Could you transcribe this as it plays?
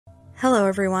Hello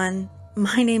everyone,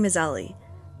 my name is Ellie.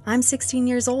 I'm 16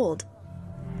 years old.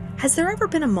 Has there ever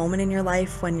been a moment in your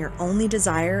life when your only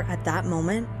desire at that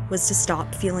moment was to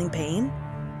stop feeling pain?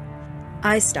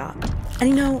 I stopped,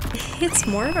 and it's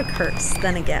more of a curse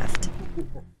than a gift.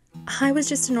 I was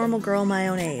just a normal girl my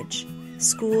own age,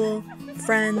 school,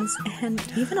 friends, and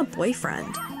even a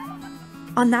boyfriend.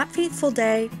 On that fateful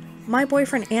day, my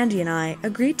boyfriend Andy and I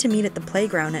agreed to meet at the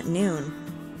playground at noon.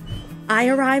 I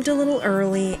arrived a little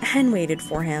early and waited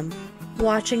for him,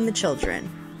 watching the children.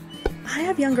 I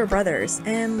have younger brothers,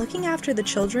 and looking after the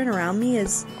children around me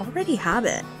is already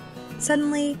habit.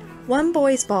 Suddenly, one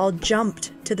boy's ball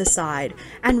jumped to the side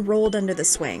and rolled under the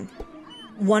swing.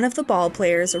 One of the ball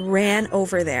players ran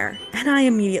over there, and I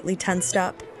immediately tensed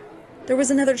up. There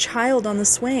was another child on the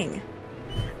swing.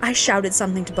 I shouted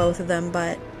something to both of them,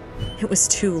 but it was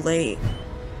too late.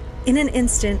 In an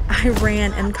instant, I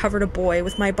ran and covered a boy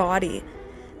with my body.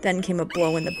 Then came a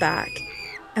blow in the back,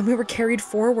 and we were carried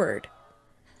forward.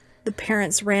 The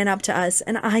parents ran up to us,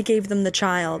 and I gave them the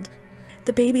child.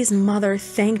 The baby's mother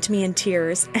thanked me in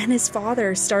tears, and his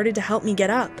father started to help me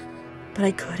get up, but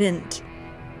I couldn't.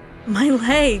 My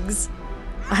legs!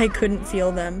 I couldn't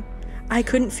feel them. I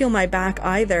couldn't feel my back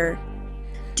either.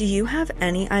 Do you have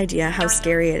any idea how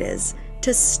scary it is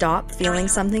to stop feeling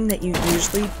something that you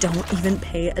usually don't even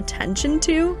pay attention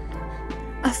to?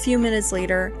 A few minutes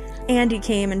later, Andy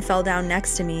came and fell down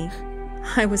next to me.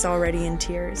 I was already in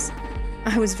tears.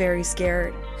 I was very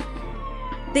scared.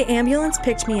 The ambulance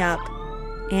picked me up.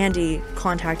 Andy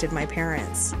contacted my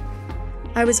parents.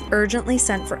 I was urgently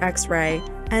sent for X-ray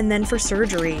and then for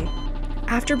surgery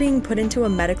after being put into a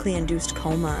medically induced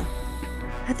coma.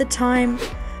 At the time,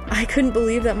 I couldn't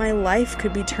believe that my life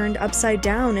could be turned upside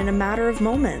down in a matter of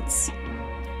moments.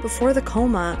 Before the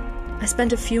coma, I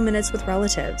spent a few minutes with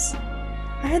relatives.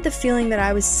 I had the feeling that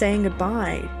I was saying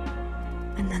goodbye,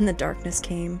 and then the darkness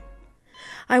came.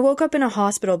 I woke up in a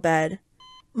hospital bed.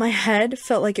 My head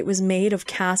felt like it was made of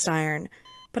cast iron,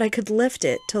 but I could lift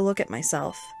it to look at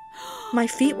myself. My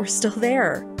feet were still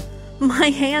there. My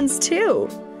hands too.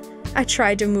 I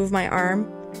tried to move my arm.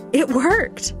 It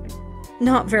worked.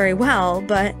 Not very well,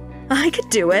 but I could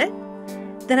do it.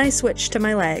 Then I switched to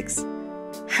my legs.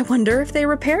 I wonder if they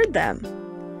repaired them.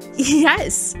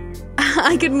 Yes,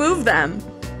 I could move them.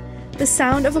 The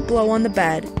sound of a blow on the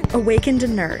bed awakened a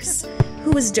nurse who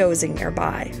was dozing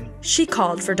nearby. She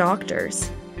called for doctors.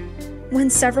 When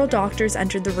several doctors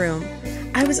entered the room,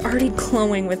 I was already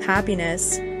glowing with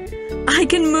happiness. I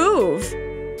can move!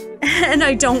 And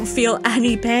I don't feel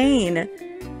any pain.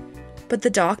 But the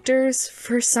doctors,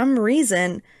 for some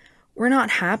reason, were not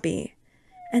happy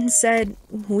and said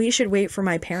we should wait for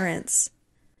my parents.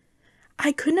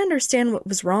 I couldn't understand what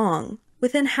was wrong.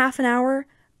 Within half an hour,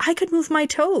 I could move my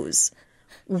toes.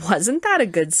 Wasn't that a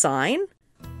good sign?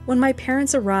 When my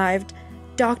parents arrived,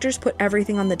 doctors put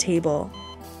everything on the table.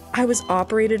 I was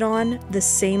operated on the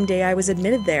same day I was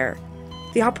admitted there.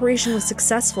 The operation was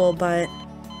successful, but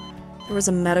there was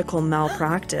a medical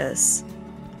malpractice.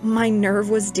 My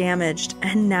nerve was damaged,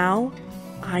 and now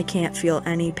I can't feel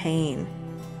any pain.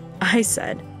 I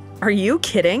said, "Are you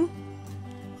kidding?"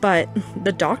 But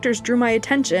the doctors drew my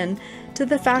attention to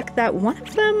the fact that one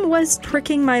of them was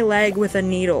pricking my leg with a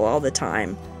needle all the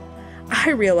time. I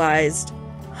realized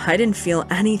I didn't feel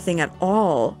anything at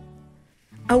all.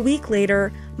 A week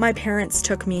later, my parents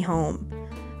took me home.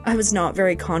 I was not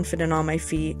very confident on my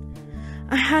feet.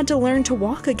 I had to learn to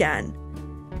walk again.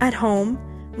 At home,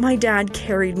 my dad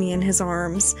carried me in his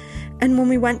arms, and when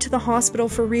we went to the hospital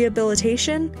for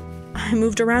rehabilitation, I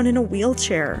moved around in a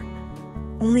wheelchair.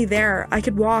 Only there, I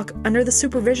could walk under the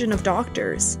supervision of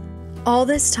doctors. All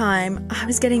this time, I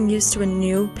was getting used to a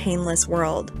new, painless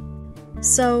world.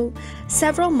 So,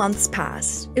 several months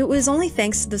passed. It was only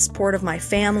thanks to the support of my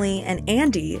family and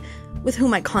Andy, with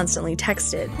whom I constantly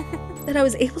texted, that I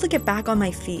was able to get back on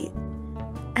my feet.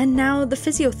 And now the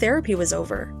physiotherapy was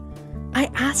over. I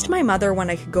asked my mother when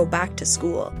I could go back to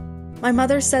school. My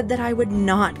mother said that I would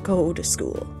not go to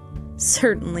school.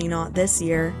 Certainly not this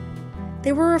year.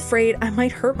 They were afraid I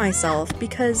might hurt myself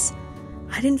because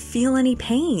I didn't feel any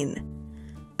pain.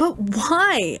 But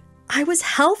why? I was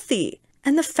healthy,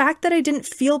 and the fact that I didn't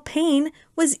feel pain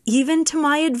was even to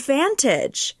my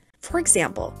advantage. For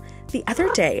example, the other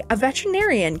day, a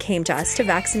veterinarian came to us to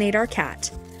vaccinate our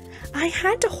cat. I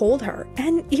had to hold her,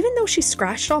 and even though she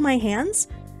scratched all my hands,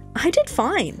 I did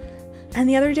fine. And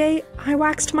the other day, I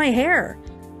waxed my hair.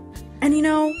 And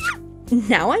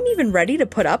now I'm even ready to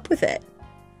put up with it.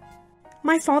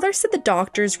 My father said the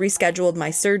doctors rescheduled my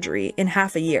surgery in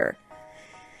half a year.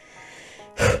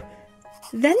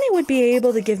 Then they would be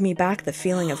able to give me back the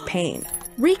feeling of pain,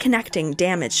 reconnecting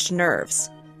damaged nerves.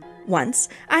 Once,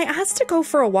 I asked to go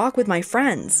for a walk with my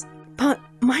friends, but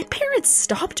my parents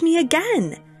stopped me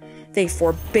again. They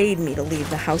forbade me to leave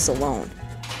the house alone,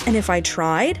 and if I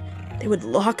tried, they would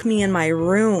lock me in my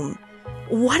room.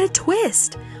 What a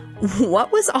twist!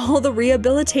 What was all the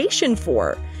rehabilitation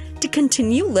for? To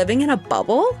continue living in a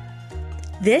bubble?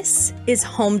 This is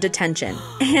home detention,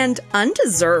 and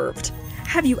undeserved.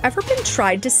 Have you ever been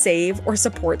tried to save or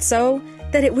support so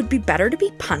that it would be better to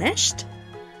be punished?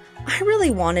 I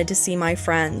really wanted to see my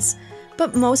friends,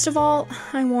 but most of all,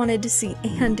 I wanted to see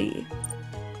Andy.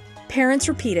 Parents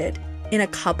repeated, in a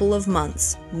couple of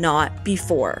months, not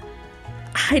before.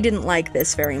 I didn't like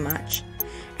this very much,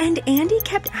 and Andy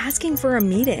kept asking for a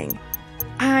meeting.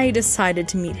 I decided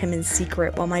to meet him in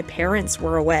secret while my parents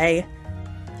were away.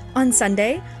 On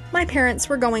Sunday, my parents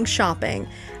were going shopping,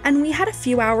 and we had a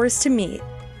few hours to meet.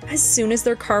 As soon as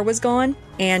their car was gone,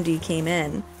 Andy came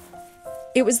in.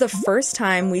 It was the first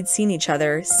time we'd seen each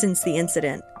other since the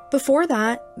incident. Before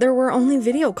that, there were only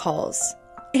video calls.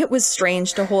 It was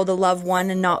strange to hold a loved one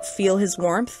and not feel his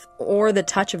warmth or the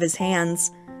touch of his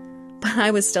hands, but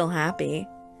I was still happy.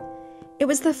 It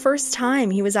was the first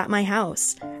time he was at my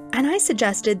house, and I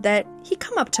suggested that he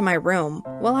come up to my room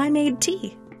while I made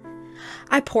tea.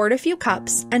 I poured a few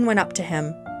cups and went up to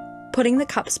him. Putting the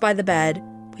cups by the bed,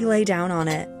 we lay down on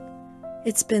it.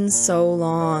 It's been so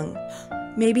long.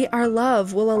 Maybe our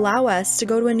love will allow us to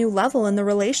go to a new level in the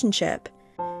relationship.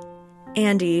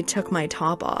 Andy took my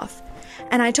top off,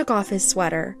 and I took off his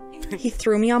sweater. He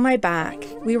threw me on my back.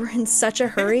 We were in such a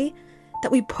hurry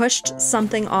that we pushed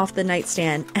something off the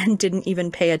nightstand and didn't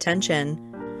even pay attention.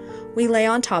 We lay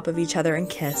on top of each other and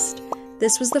kissed.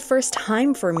 This was the first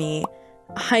time for me.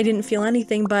 I didn't feel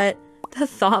anything, but the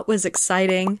thought was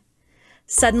exciting.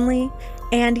 Suddenly,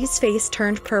 Andy's face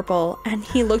turned purple, and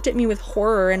he looked at me with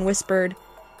horror and whispered,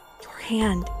 "Your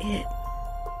hand, it..."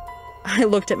 I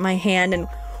looked at my hand and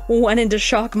went into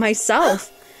shock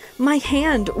myself. My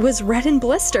hand was red and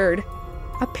blistered.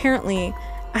 Apparently,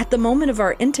 at the moment of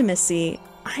our intimacy,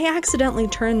 I accidentally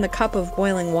turned the cup of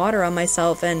boiling water on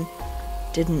myself and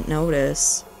didn't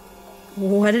notice.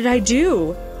 What did I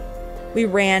do? We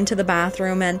ran to the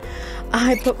bathroom and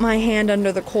I put my hand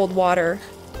under the cold water.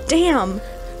 Damn,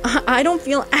 I don't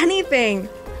feel anything,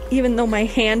 even though my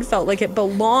hand felt like it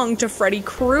belonged to Freddy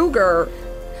Krueger.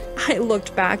 I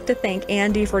looked back to thank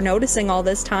Andy for noticing all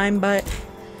this time, but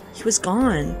he was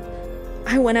gone.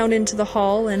 I went out into the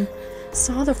hall and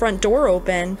saw the front door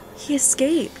open. He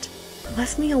escaped,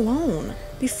 left me alone.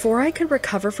 Before I could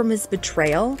recover from his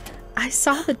betrayal, I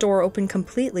saw the door open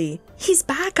completely. He's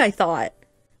back, I thought.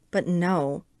 But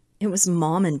no, it was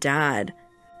Mom and Dad.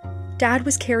 Dad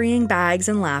was carrying bags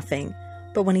and laughing,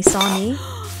 but when he saw me,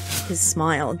 his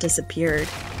smile disappeared.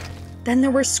 Then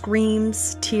there were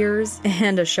screams, tears,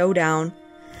 and a showdown.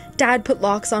 Dad put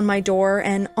locks on my door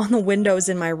and on the windows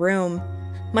in my room.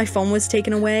 My phone was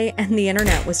taken away and the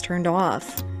internet was turned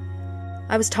off.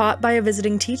 I was taught by a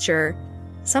visiting teacher.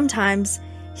 Sometimes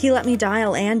he let me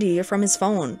dial Andy from his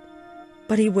phone,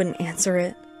 but he wouldn't answer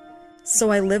it.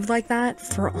 So I lived like that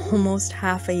for almost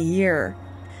half a year.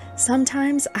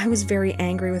 Sometimes I was very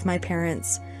angry with my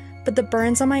parents, but the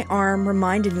burns on my arm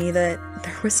reminded me that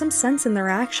there was some sense in their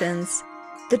actions.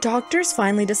 The doctors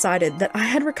finally decided that I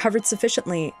had recovered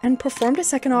sufficiently and performed a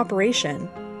second operation.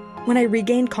 When I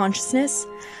regained consciousness,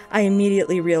 I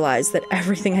immediately realized that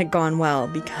everything had gone well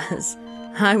because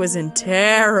I was in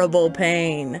terrible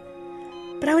pain.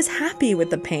 But I was happy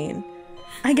with the pain.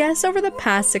 I guess over the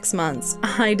past 6 months,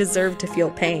 I deserved to feel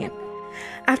pain.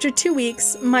 After 2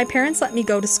 weeks, my parents let me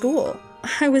go to school.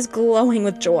 I was glowing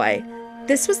with joy.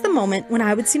 This was the moment when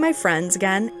I would see my friends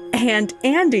again, and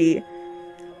Andy.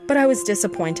 But I was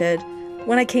disappointed.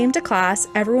 When I came to class,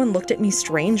 everyone looked at me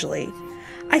strangely.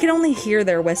 I could only hear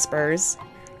their whispers.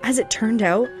 As it turned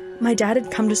out, my dad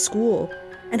had come to school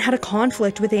and had a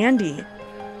conflict with Andy.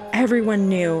 Everyone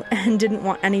knew and didn't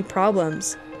want any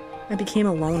problems. I became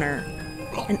a loner.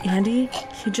 And Andy,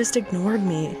 he just ignored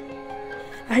me.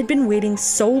 I had been waiting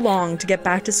so long to get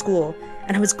back to school,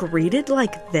 and I was greeted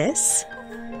like this?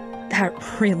 That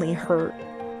really hurt.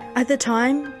 At the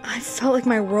time, I felt like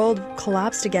my world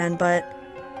collapsed again, but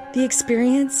the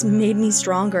experience made me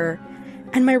stronger,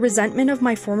 and my resentment of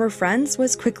my former friends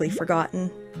was quickly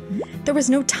forgotten. There was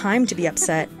no time to be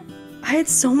upset. I had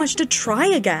so much to try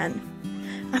again.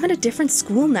 I'm at a different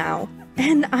school now,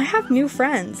 and I have new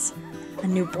friends. A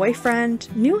new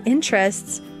boyfriend, new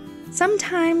interests.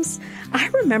 Sometimes I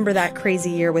remember that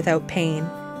crazy year without pain.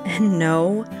 And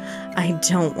no, I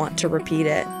don't want to repeat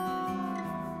it.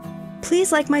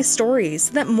 Please like my stories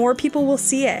so that more people will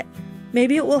see it.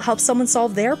 Maybe it will help someone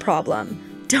solve their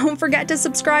problem. Don't forget to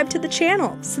subscribe to the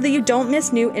channel so that you don't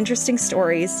miss new interesting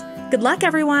stories. Good luck,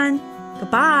 everyone.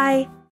 Goodbye.